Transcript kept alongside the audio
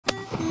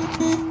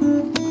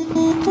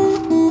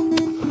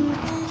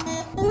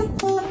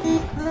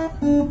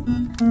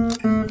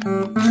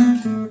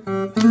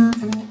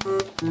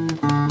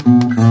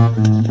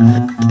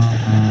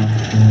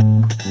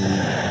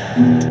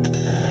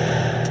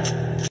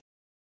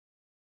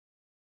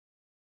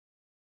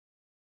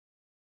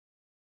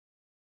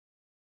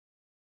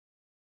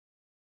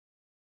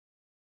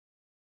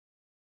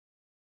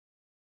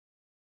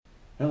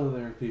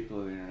people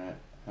of the internet.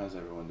 How's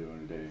everyone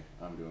doing today?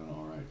 I'm doing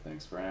alright,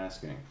 thanks for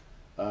asking.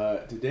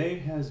 Today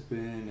has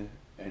been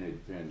an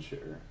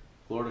adventure.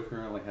 Florida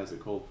currently has a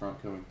cold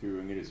front coming through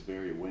and it is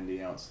very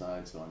windy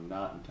outside, so I'm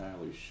not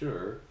entirely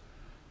sure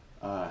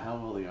how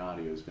well the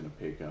audio is going to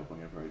pick up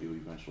whenever I do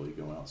eventually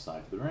go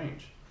outside to the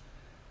range.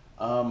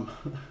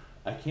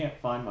 I can't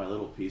find my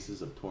little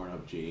pieces of torn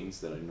up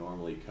jeans that I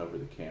normally cover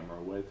the camera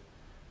with,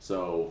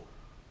 so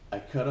I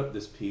cut up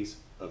this piece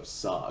of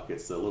sock.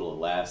 It's the little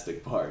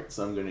elastic part,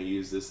 so I'm going to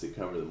use this to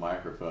cover the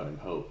microphone in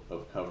hope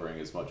of covering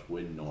as much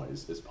wind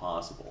noise as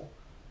possible.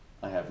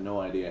 I have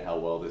no idea how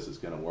well this is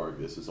going to work.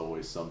 This is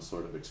always some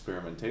sort of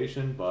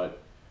experimentation, but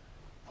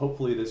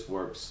hopefully this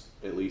works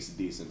at least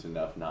decent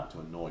enough not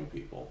to annoy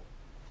people.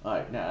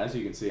 Alright, now as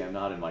you can see, I'm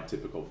not in my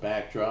typical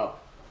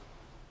backdrop.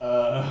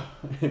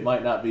 It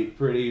might not be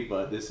pretty,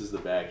 but this is the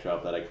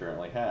backdrop that I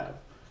currently have.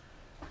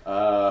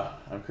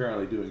 I'm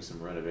currently doing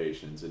some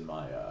renovations in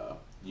my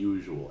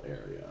usual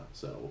area,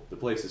 so the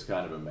place is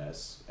kind of a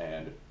mess,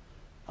 and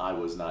I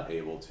was not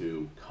able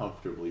to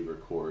comfortably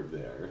record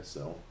there,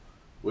 so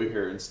we're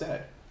here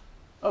instead.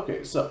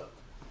 Okay, so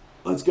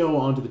let's go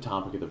on to the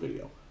topic of the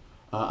video.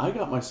 I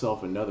got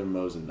myself another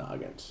Mosin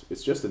noggin.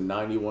 It's just a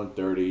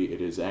 9130.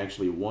 It is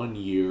actually 1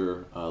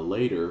 year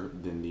later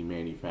than the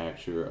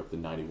manufacturer of the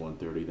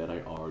 9130 that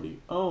I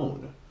already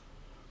own.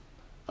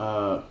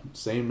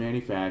 Same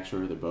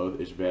manufacturer, they're both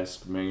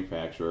Utreon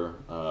manufacturer,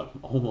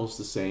 almost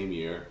the same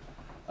year.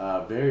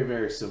 Very,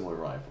 very similar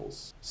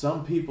rifles.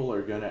 Some people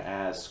are going to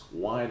ask,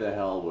 why the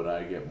hell would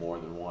I get more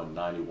than one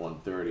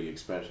 9130,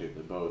 especially if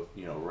they're both,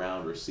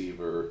 round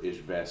receiver,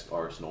 Utreon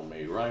Arsenal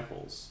made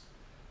rifles.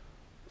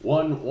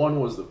 One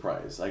was the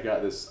price. I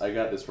got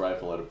this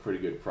rifle at a pretty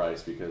good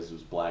price because it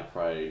was Black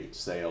Friday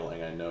sale,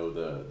 and I know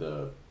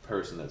the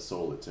person that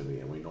sold it to me,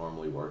 and we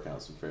normally work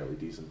out some fairly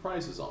decent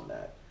prices on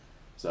that.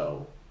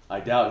 So I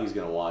doubt he's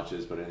going to watch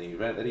this, but in the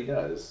event that he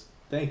does,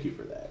 thank you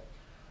for that.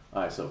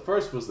 Alright, so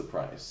first was the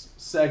price.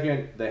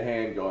 Second, the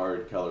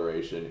handguard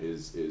coloration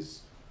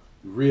is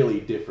really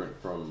different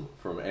from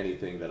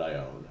anything that I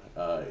own.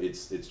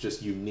 It's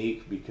just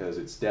unique because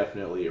it's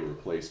definitely a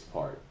replaced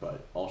part,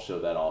 but I'll show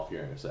that off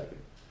here in a second.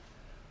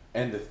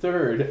 And the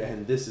third,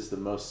 and this is the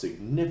most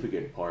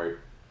significant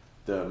part,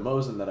 the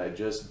Mosin that I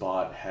just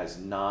bought has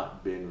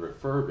not been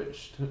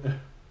refurbished.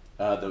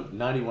 The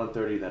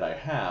 9130 that I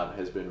have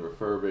has been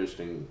refurbished,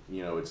 and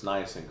it's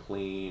nice and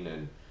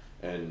clean,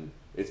 and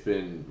it's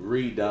been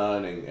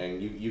redone,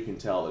 and you can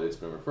tell that it's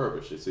been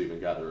refurbished. It's even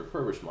got the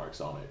refurbished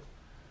marks on it.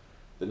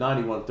 The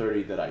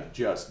 9130 that I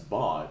just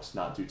bought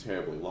not too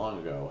terribly long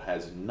ago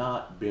has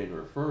not been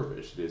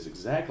refurbished. It is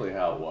exactly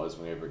how it was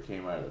whenever it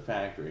came out of the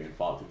factory and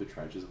fought through the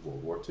trenches of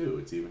World War II.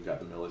 It's even got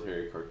the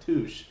military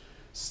cartouche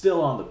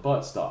still on the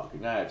buttstock.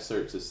 And I have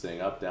searched this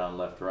thing up, down,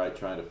 left, right,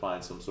 trying to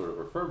find some sort of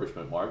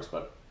refurbishment marks,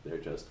 but there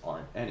just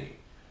aren't any.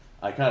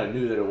 I kind of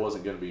knew that it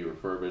wasn't going to be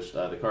refurbished.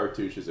 The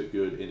cartouche is a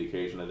good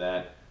indication of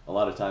that. A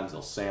lot of times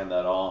they'll sand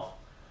that off.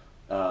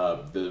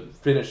 The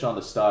finish on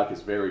the stock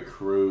is very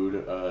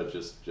crude.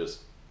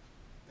 Just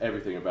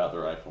everything about the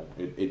rifle.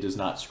 It does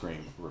not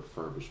scream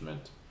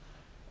refurbishment.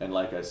 And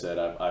like I said,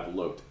 I've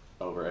looked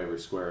over every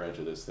square inch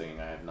of this thing.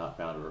 I have not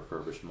found a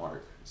refurbished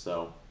mark.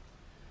 So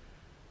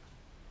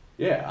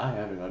yeah, I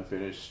have an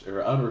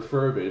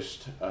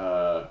unrefurbished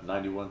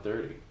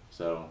 9130.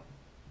 So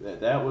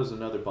that was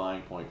another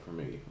buying point for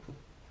me.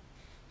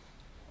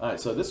 Alright,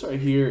 so this right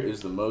here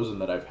is the Mosin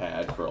that I've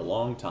had for a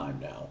long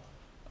time now.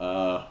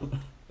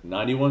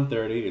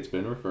 9130, it's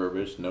been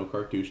refurbished, no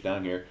cartouche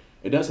down here.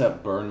 It does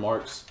have burn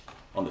marks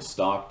on the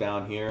stock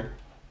down here,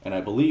 and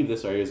I believe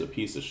this right here is a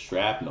piece of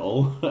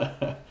shrapnel.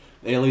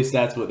 At least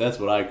that's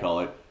what I call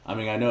it. I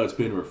mean, I know it's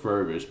been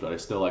refurbished, but I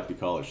still like to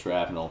call it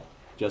shrapnel,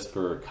 just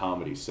for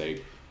comedy's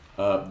sake.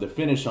 The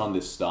finish on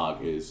this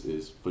stock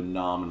is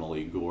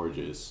phenomenally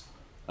gorgeous.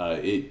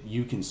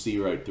 You can see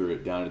right through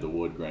it down to the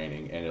wood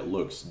graining, and it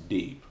looks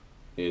deep.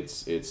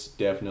 It's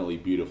definitely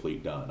beautifully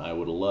done. I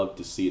would love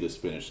to see this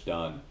finish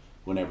done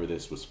whenever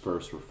this was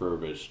first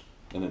refurbished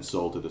and then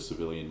sold to the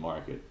civilian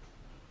market.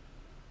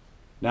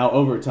 Now,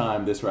 over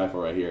time, this rifle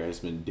right here has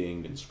been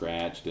dinged and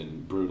scratched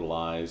and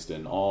brutalized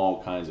and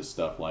all kinds of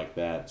stuff like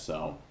that,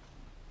 so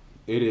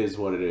it is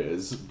what it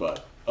is,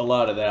 but a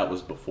lot of that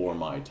was before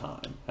my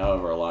time.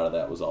 However, a lot of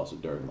that was also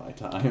during my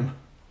time.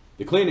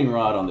 The cleaning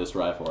rod on this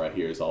rifle right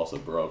here is also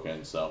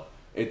broken, so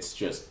it's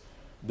just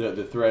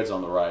the threads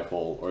on the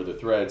rifle, or the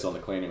threads on the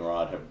cleaning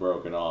rod, have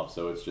broken off,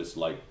 so it's just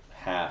like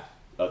half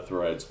a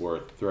thread's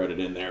worth threaded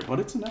in there, but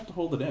it's enough to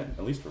hold it in,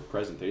 at least for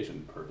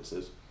presentation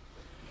purposes.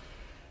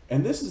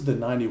 And this is the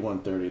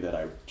 9130 that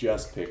I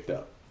just picked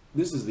up.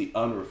 This is the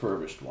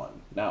unrefurbished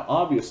one. Now,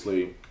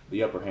 obviously,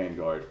 the upper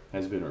handguard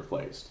has been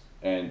replaced,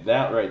 and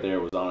that right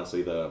there was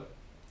honestly the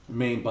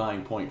main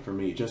buying point for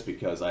me, just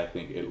because I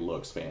think it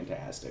looks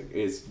fantastic.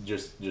 It's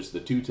just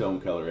the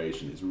two-tone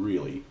coloration is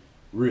really,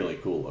 really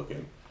cool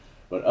looking.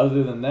 But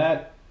other than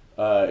that,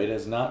 it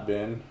has not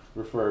been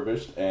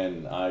refurbished,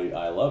 and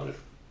I love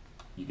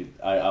it.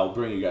 I'll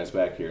bring you guys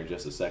back here in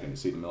just a second to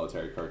see the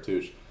military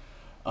cartouche.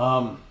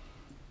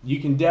 you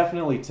can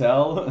definitely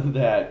tell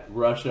that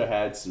Russia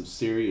had some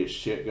serious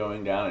shit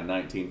going down in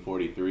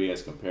 1943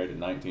 as compared to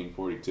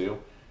 1942.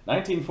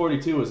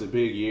 1942 was a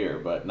big year,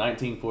 but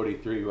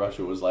 1943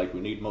 Russia was like, we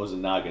need Mosin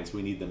Nagants,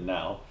 we need them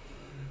now.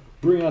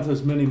 Bring out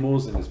as many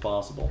Mosin as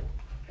possible.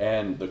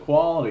 And the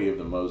quality of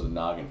the Mosin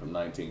Nagant from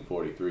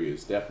 1943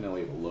 is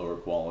definitely of a lower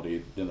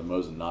quality than the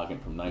Mosin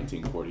Nagant from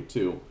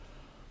 1942.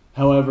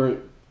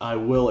 However, I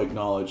will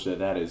acknowledge that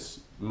that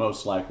is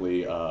most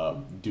likely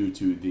due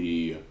to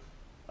the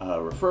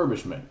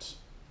refurbishment.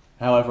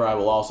 However, I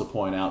will also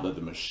point out that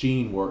the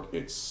machine work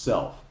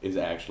itself is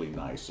actually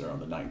nicer on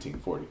the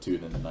 1942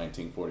 than the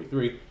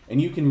 1943, and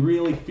you can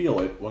really feel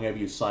it whenever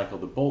you cycle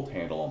the bolt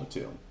handle on the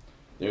two.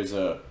 There's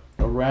a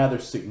rather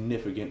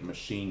significant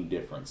machine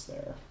difference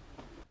there.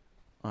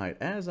 Alright,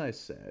 as I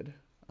said,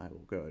 I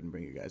will go ahead and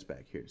bring you guys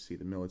back here to see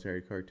the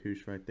military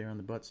cartouche right there on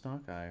the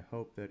buttstock. I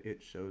hope that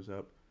it shows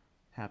up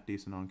half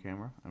decent on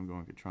camera. I'm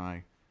going to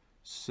try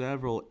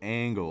several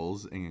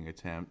angles in an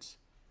attempt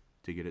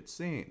to get it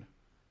seen.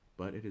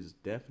 But it is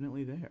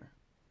definitely there.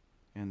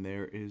 And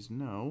there is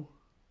no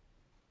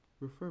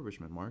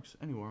refurbishment marks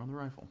anywhere on the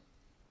rifle.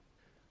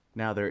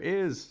 Now there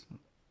is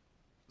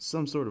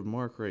some sort of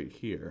mark right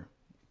here,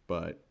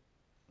 but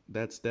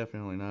that's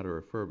definitely not a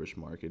refurbished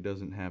mark. It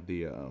doesn't have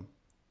the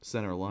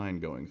center line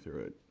going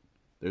through it.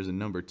 There's a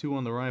number 2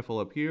 on the rifle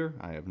up here.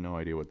 I have no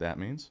idea what that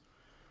means.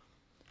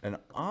 And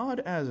odd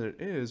as it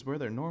is, where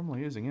there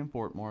normally is an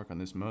import mark on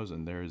this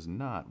Mosin, there is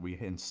not. We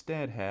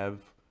instead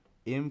have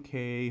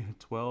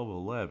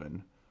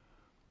MK1211.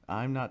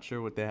 I'm not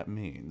sure what that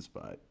means,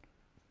 but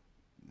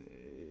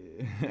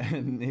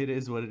it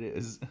is what it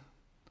is.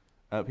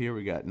 Up here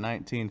we got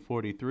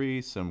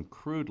 1943, some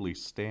crudely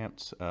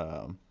stamped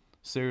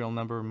serial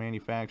number of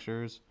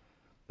manufacturers,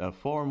 a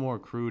far more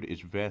crude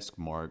Izhevsk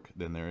mark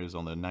than there is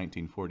on the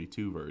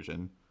 1942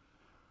 version.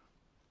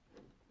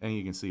 And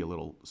you can see a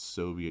little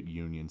Soviet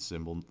Union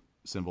symbol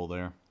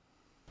there.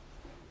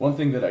 One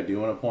thing that I do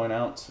want to point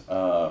out,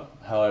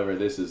 however,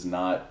 this is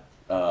not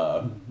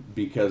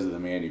because of the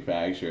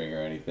manufacturing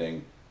or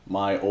anything.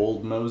 My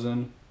old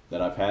Mosin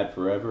that I've had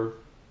forever,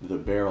 the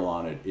barrel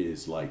on it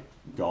is like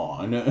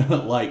gone.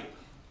 Like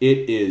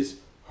it is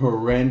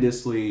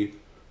horrendously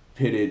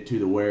pitted to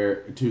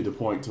the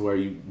point to where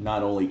you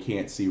not only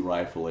can't see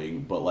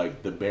rifling, but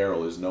like the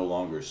barrel is no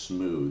longer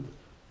smooth.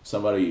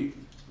 Somebody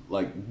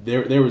like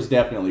there was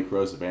definitely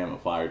corrosive ammo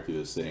fired through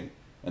this thing,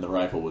 and the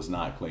rifle was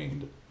not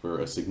cleaned for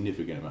a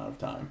significant amount of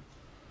time.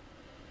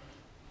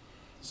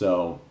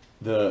 So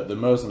the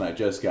Mosin I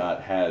just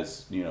got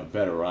has, you know,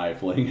 better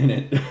rifling in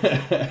it.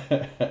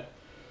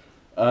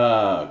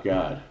 Oh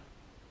god.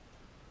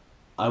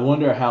 I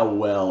wonder how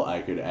well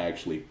I could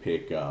actually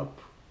pick up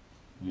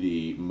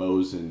the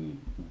Mosin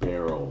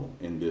barrel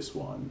in this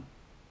one.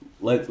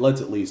 Let's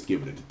at least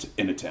give it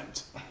an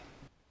attempt.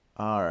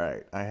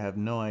 Alright, I have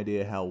no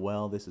idea how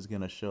well this is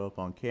going to show up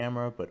on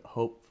camera, but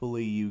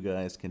hopefully you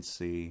guys can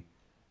see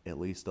at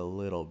least a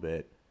little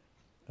bit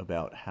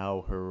about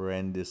how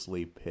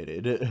horrendously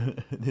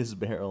pitted this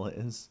barrel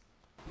is.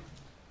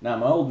 Now,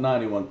 my old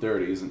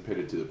 9130 isn't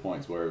pitted to the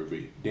points where it would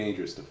be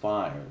dangerous to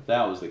fire. If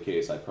that was the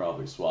case, I'd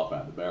probably swap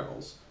out the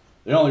barrels.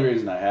 The only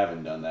reason I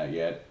haven't done that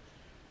yet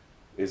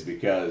is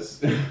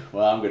because,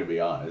 well, I'm going to be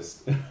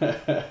honest.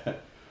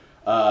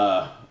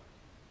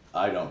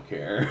 I don't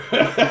care.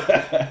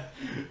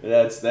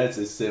 That's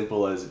as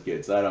simple as it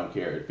gets. I don't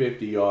care. At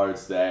 50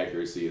 yards, the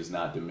accuracy is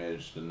not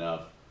diminished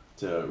enough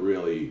to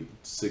really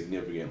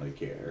significantly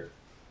care.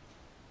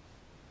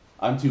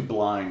 I'm too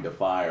blind to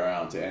fire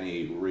out to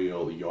any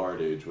real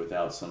yardage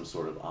without some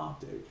sort of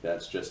optic.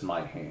 That's just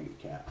my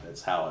handicap.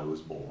 That's how I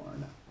was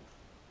born.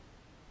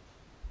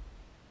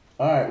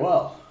 Alright,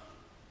 well,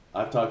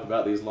 I've talked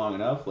about these long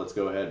enough. Let's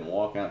go ahead and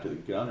walk out to the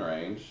gun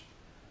range,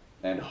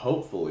 and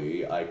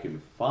hopefully I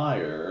can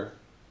fire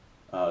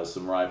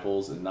some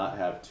rifles and not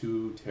have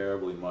too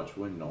terribly much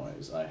wind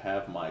noise. I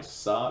have my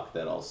sock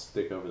that I'll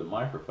stick over the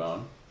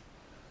microphone,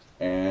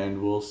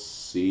 and we'll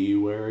see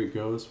where it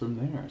goes from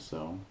there.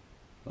 So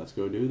let's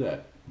go do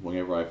that.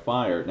 Whenever I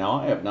fire, now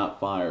I have not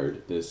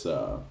fired this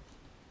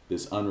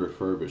this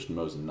unrefurbished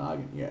Mosin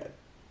Nagant yet,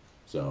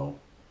 so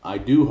I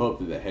do hope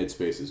that the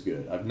headspace is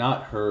good. I've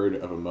not heard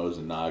of a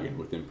Mosin Nagant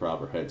with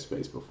improper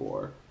headspace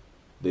before.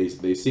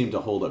 They seem to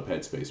hold up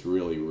headspace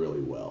really,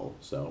 really well,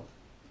 so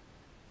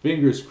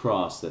fingers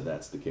crossed that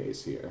that's the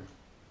case here.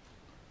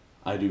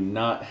 I do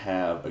not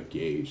have a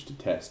gauge to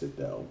test it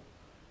though.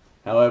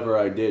 However,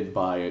 I did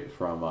buy it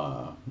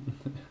from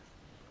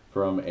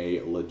from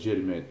a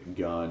legitimate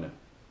gun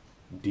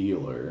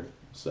dealer,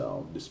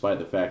 so despite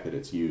the fact that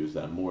it's used,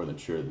 I'm more than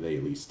sure that they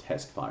at least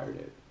test fired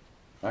it.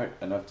 Alright,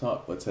 enough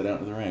talk. Let's head out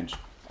to the range.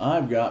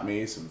 I've got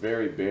me some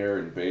very bare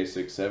and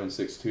basic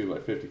 7.62 by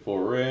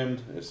 54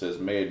 rimmed. It says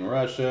made in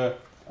Russia.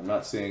 I'm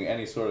not seeing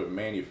any sort of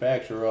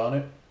manufacturer on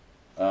it.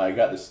 I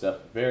got this stuff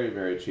very,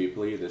 very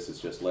cheaply. This is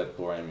just lead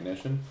core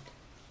ammunition.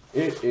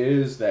 It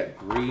is that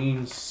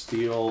green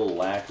steel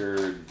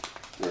lacquered,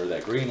 or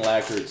that green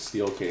lacquered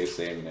steel case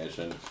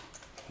ammunition.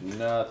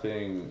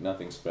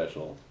 Nothing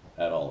special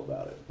at all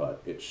about it,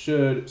 but it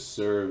should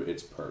serve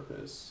its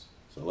purpose.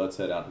 So let's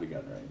head out to the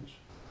gun range.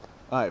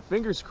 Alright,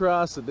 fingers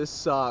crossed that this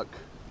sock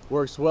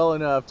works well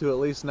enough to at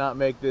least not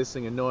make this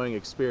an annoying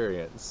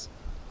experience.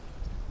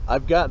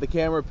 I've got the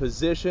camera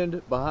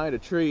positioned behind a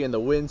tree and the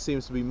wind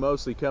seems to be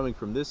mostly coming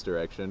from this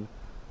direction,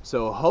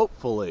 so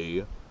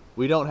hopefully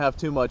we don't have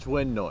too much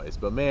wind noise,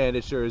 but man,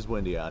 it sure is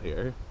windy out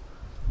here.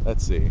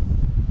 Let's see.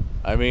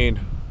 I mean,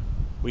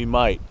 we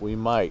might.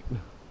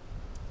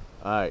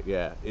 Alright,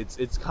 yeah,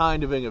 it's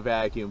kind of in a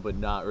vacuum, but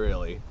not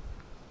really.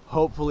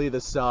 Hopefully the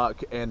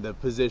sock and the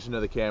position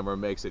of the camera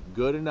makes it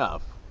good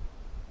enough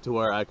to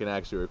where I can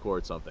actually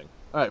record something.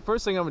 Alright,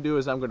 first thing I'm going to do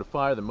is I'm going to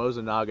fire the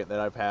Mosin noggin that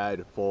I've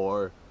had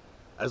for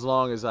as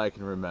long as I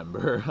can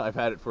remember. I've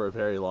had it for a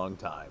very long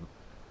time.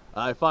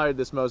 I fired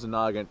this Mosin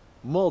noggin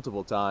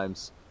multiple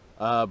times,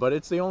 but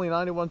it's the only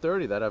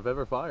 9130 that I've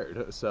ever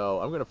fired. So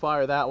I'm going to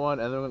fire that one,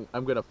 and then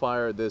I'm going to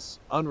fire this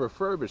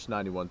Unrefurbished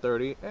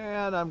 9130,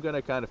 and I'm going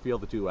to kind of feel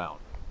the two out.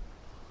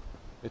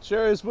 It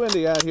sure is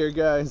windy out here,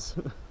 guys.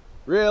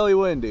 Really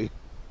windy.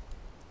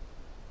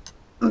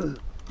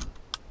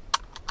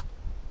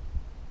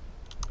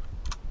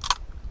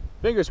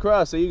 Fingers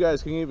crossed that you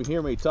guys can even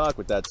hear me talk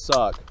with that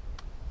sock.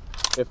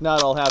 If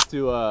not, I'll have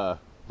to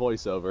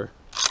voice over.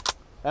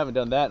 Haven't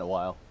done that in a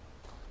while.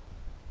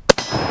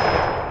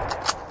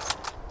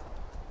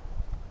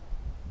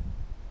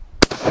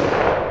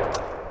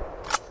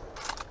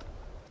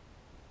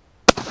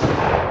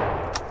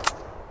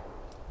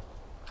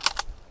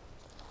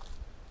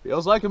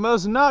 Feels like a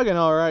Mosin noggin,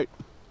 all right.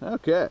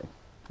 Okay,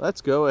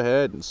 let's go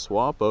ahead and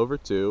swap over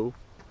to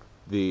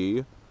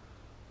the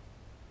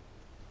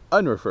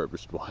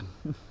Unrefurbished one.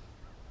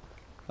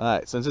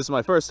 Alright, since this is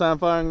my first time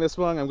firing this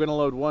one, I'm going to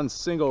load one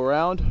single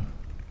round,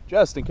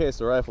 just in case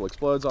the rifle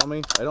explodes on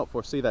me. I don't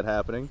foresee that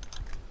happening,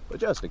 but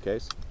just in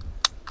case.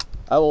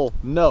 I will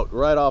note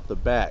right off the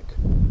back,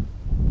 and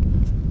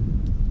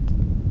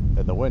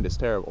the wind is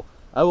terrible,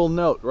 I will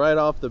note right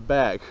off the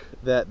back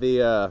that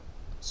the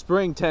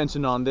spring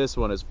tension on this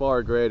one is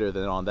far greater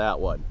than on that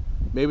one.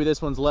 Maybe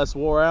this one's less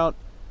wore out,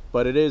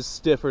 but it is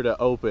stiffer to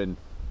open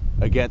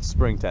against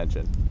spring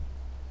tension.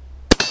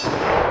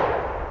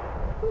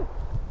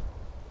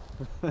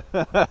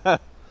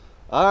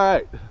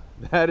 Alright,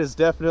 that is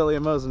definitely a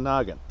Mosin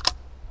noggin.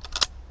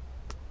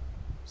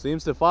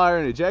 Seems to fire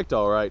and eject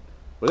alright,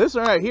 but this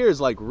one right here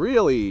is like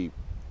really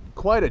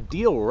quite a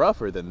deal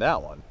rougher than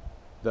that one.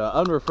 The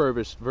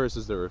Unrefurbished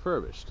versus the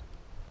Refurbished.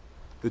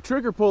 The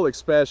trigger pull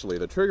especially,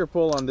 the trigger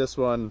pull on this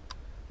one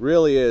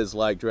really is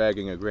like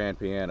dragging a grand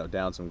piano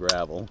down some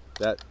gravel.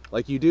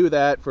 Like you do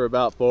that for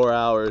about 4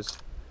 hours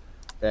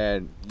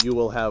and you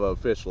will have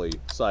officially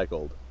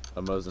cycled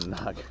a Mosin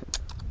noggin.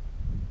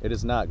 It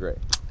is not great,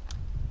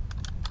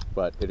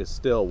 but it is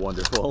still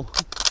wonderful.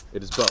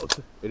 It is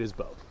both. It is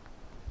both.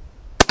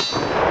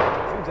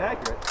 Seems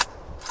accurate.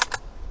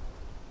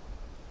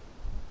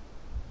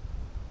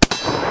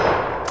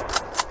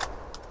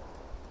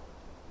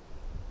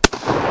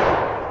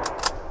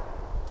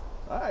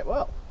 Alright,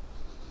 well.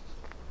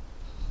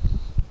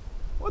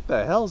 What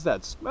the hell's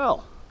that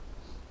smell?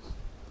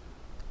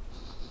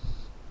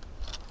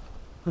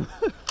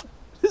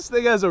 This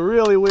thing has a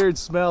really weird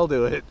smell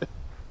to it.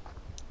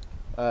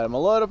 Alright, I'm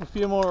going to load up a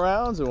few more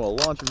rounds and we'll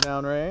launch them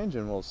downrange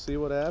and we'll see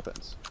what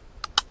happens.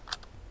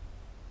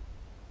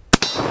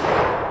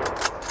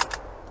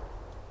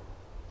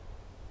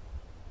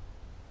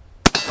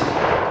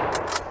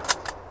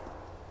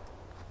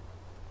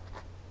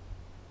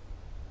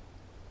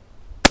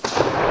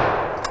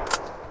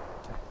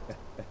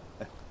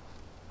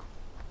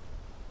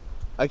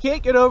 I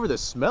can't get over the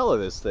smell of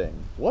this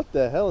thing. What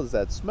the hell is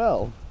that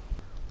smell?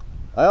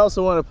 I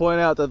also want to point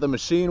out that the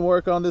machine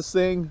work on this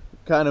thing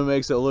kind of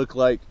makes it look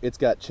like it's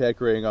got check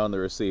ring on the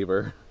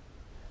receiver.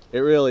 It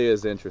really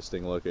is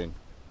interesting looking.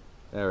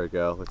 There we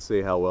go. Let's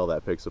see how well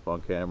that picks up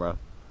on camera.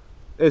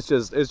 It's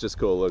just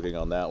cool looking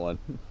on that one.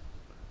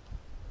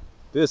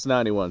 This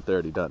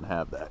 9130 doesn't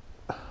have that.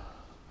 At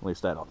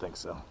least I don't think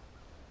so.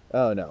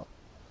 Oh no,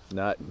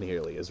 not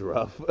nearly as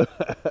rough.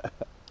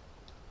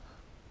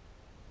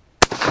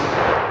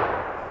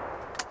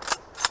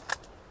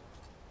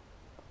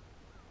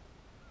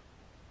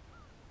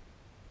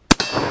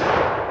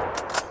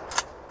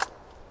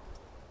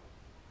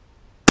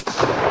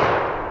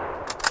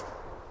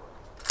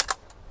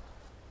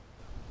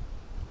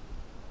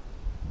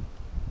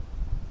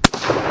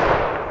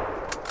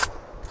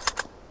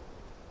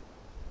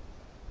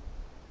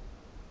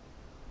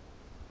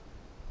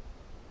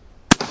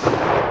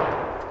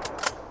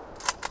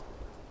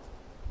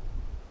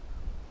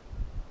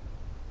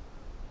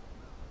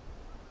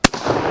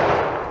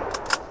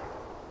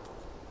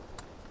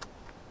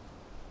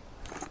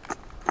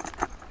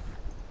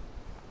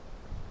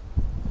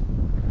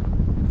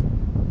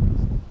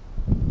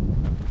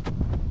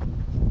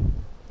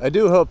 I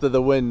do hope that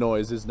the wind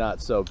noise is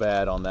not so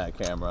bad on that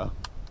camera.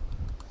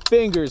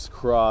 Fingers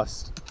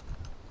crossed.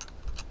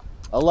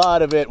 A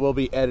lot of it will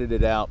be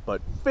edited out,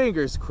 but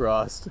fingers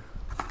crossed.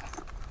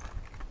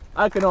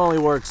 I can only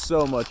work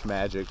so much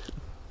magic.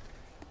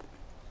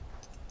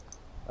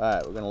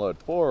 Alright, we're going to load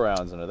 4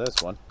 rounds into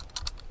this one.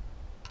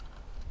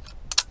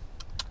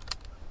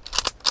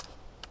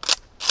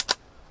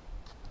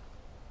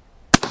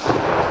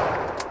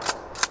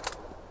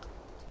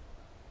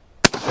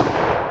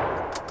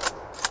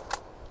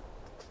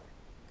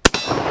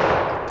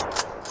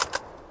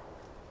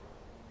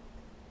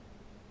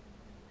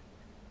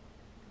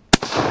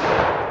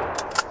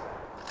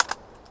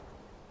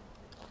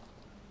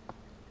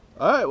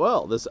 Alright,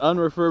 well, this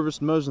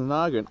unrefurbished Mosin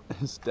noggin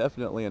is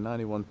definitely a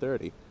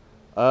 9130.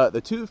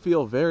 The two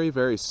feel very,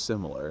 very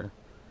similar.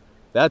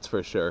 That's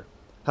for sure.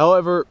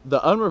 However, the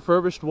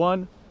unrefurbished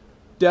one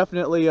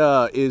definitely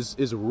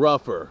is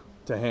rougher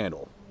to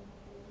handle.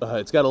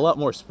 It's got a lot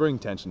more spring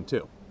tension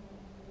too.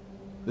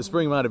 The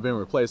spring might have been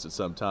replaced at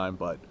some time,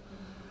 but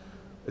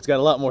it's got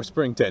a lot more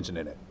spring tension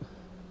in it.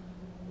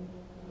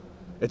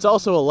 It's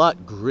also a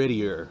lot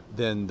grittier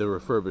than the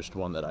refurbished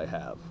one that I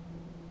have.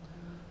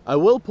 I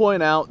will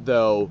point out,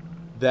 though,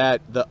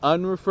 that the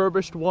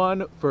unrefurbished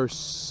one, for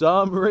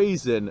some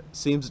reason,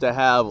 seems to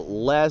have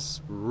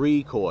less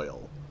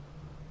recoil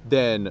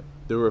than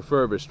the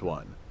refurbished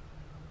one.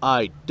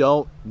 I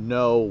don't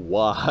know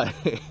why.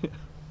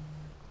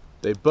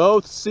 They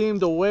both seem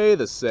to weigh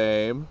the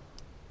same.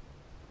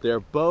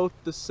 They're both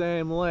the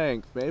same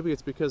length. Maybe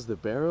it's because the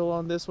barrel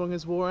on this one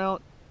is wore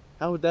out?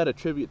 How would that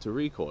attribute to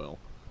recoil?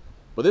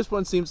 But this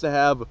one seems to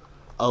have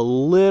a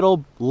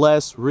little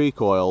less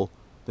recoil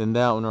than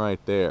that one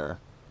right there.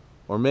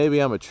 Or maybe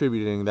I'm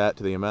attributing that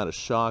to the amount of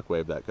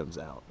shockwave that comes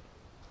out.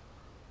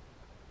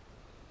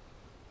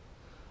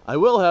 I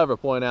will, however,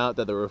 point out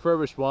that the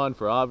refurbished one,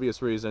 for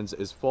obvious reasons,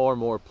 is far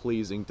more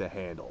pleasing to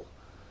handle.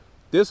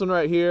 This one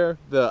right here,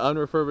 the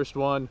unrefurbished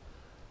one,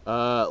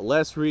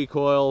 less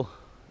recoil,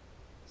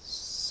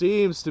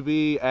 seems to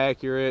be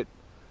accurate,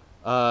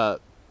 but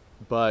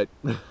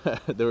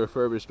the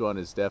refurbished one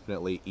is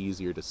definitely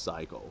easier to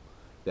cycle.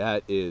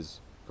 That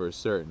is for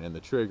certain, and the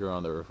trigger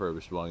on the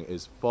refurbished one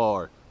is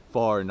far,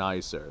 far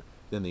nicer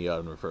than the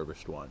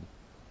unrefurbished one.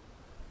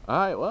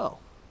 Alright, well,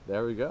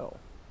 there we go.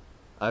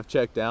 I've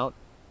checked out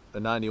a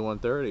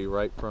 9130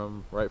 right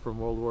from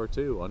World War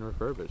II,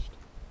 unrefurbished.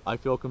 I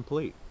feel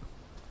complete.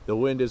 The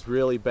wind is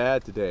really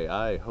bad today.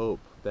 I hope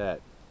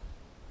that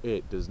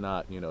it does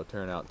not,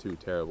 turn out too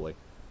terribly.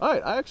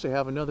 Alright, I actually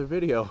have another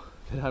video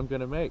that I'm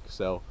gonna make,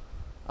 so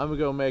I'm gonna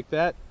go make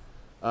that.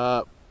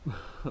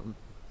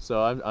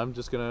 So I'm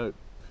just gonna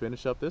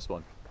finish up this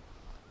one.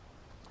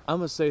 I'm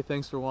gonna say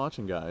thanks for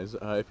watching, guys.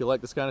 If you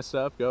like this kind of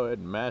stuff, go ahead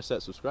and mash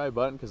that subscribe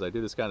button, because I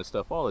do this kind of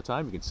stuff all the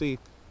time. You can see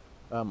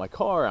my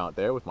car out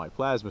there with my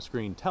plasma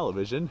screen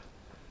television.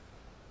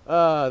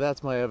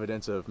 That's my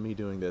evidence of me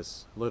doing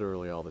this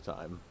literally all the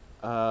time.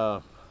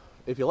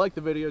 If you like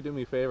the video, do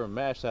me a favor,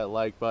 mash that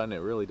like button. It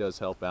really does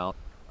help out.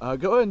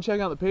 Go ahead and check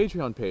out the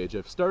Patreon page.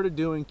 I've started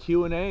doing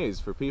Q&As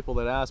for people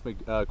that ask me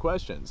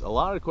questions. A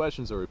lot of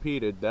questions are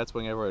repeated. That's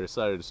whenever I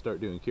decided to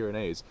start doing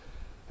Q&As.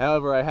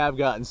 However, I have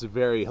gotten some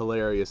very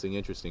hilarious and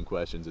interesting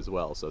questions as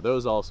well, so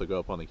those also go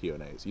up on the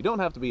Q&As. You don't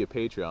have to be a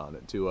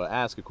Patreon to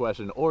ask a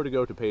question or to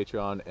go to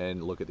Patreon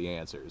and look at the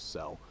answers,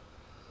 so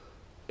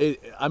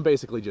I'm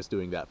basically just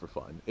doing that for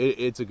fun.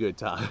 It's a good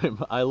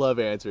time. I love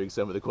answering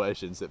some of the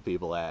questions that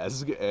people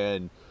ask,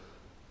 and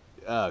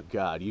oh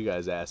god, you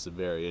guys ask some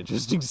very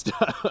interesting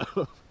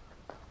stuff.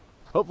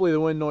 Hopefully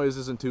the wind noise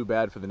isn't too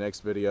bad for the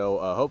next video.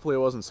 Hopefully it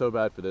wasn't so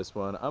bad for this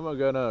one. I'm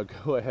gonna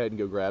go ahead and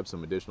go grab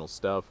some additional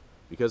stuff,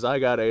 because I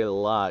got a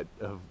lot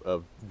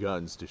of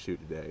guns to shoot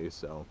today,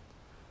 so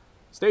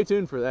stay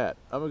tuned for that.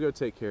 I'm gonna go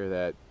take care of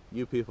that.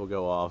 You people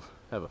go off.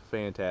 Have a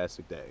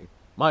fantastic day.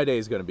 My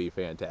day's gonna be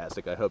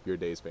fantastic. I hope your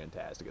day's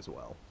fantastic as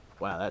well.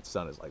 Wow, that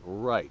sun is like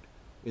right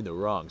in the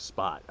wrong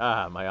spot.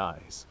 Ah, my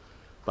eyes.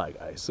 Bye,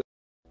 guys.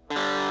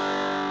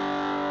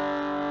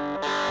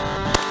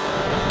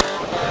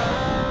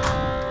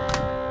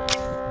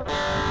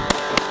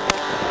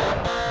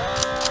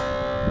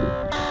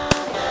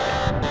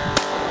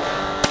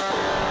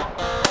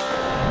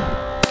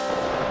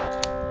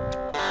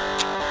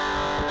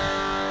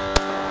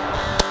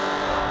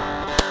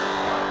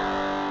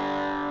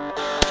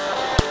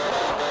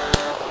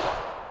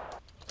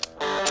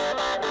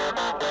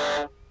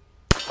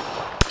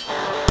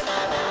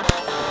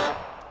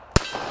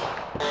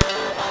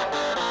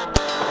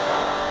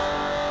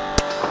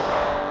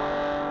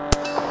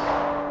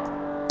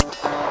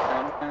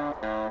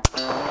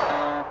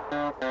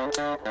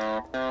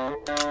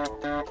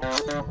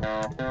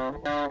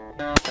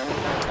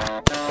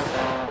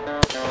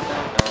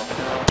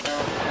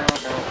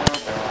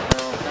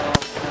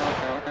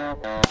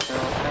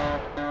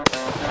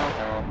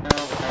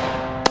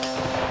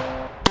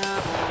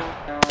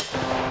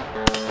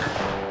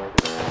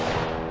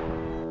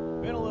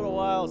 Been a little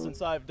while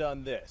since I've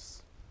done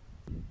this.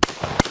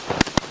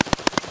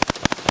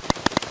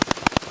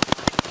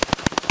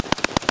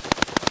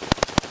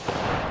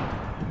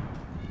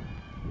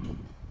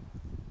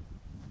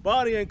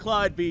 Bonnie and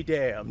Clyde be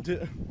damned.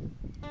 The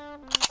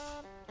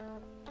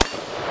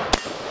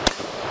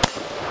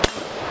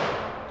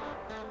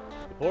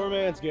poor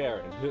man's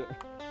Garen.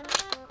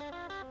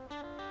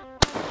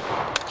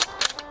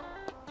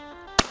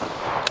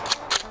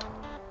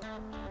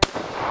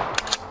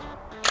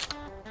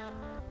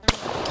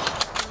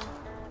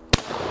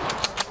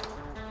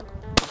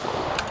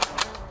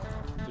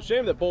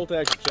 shame that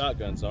bolt-action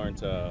shotguns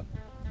aren't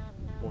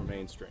more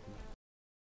mainstream.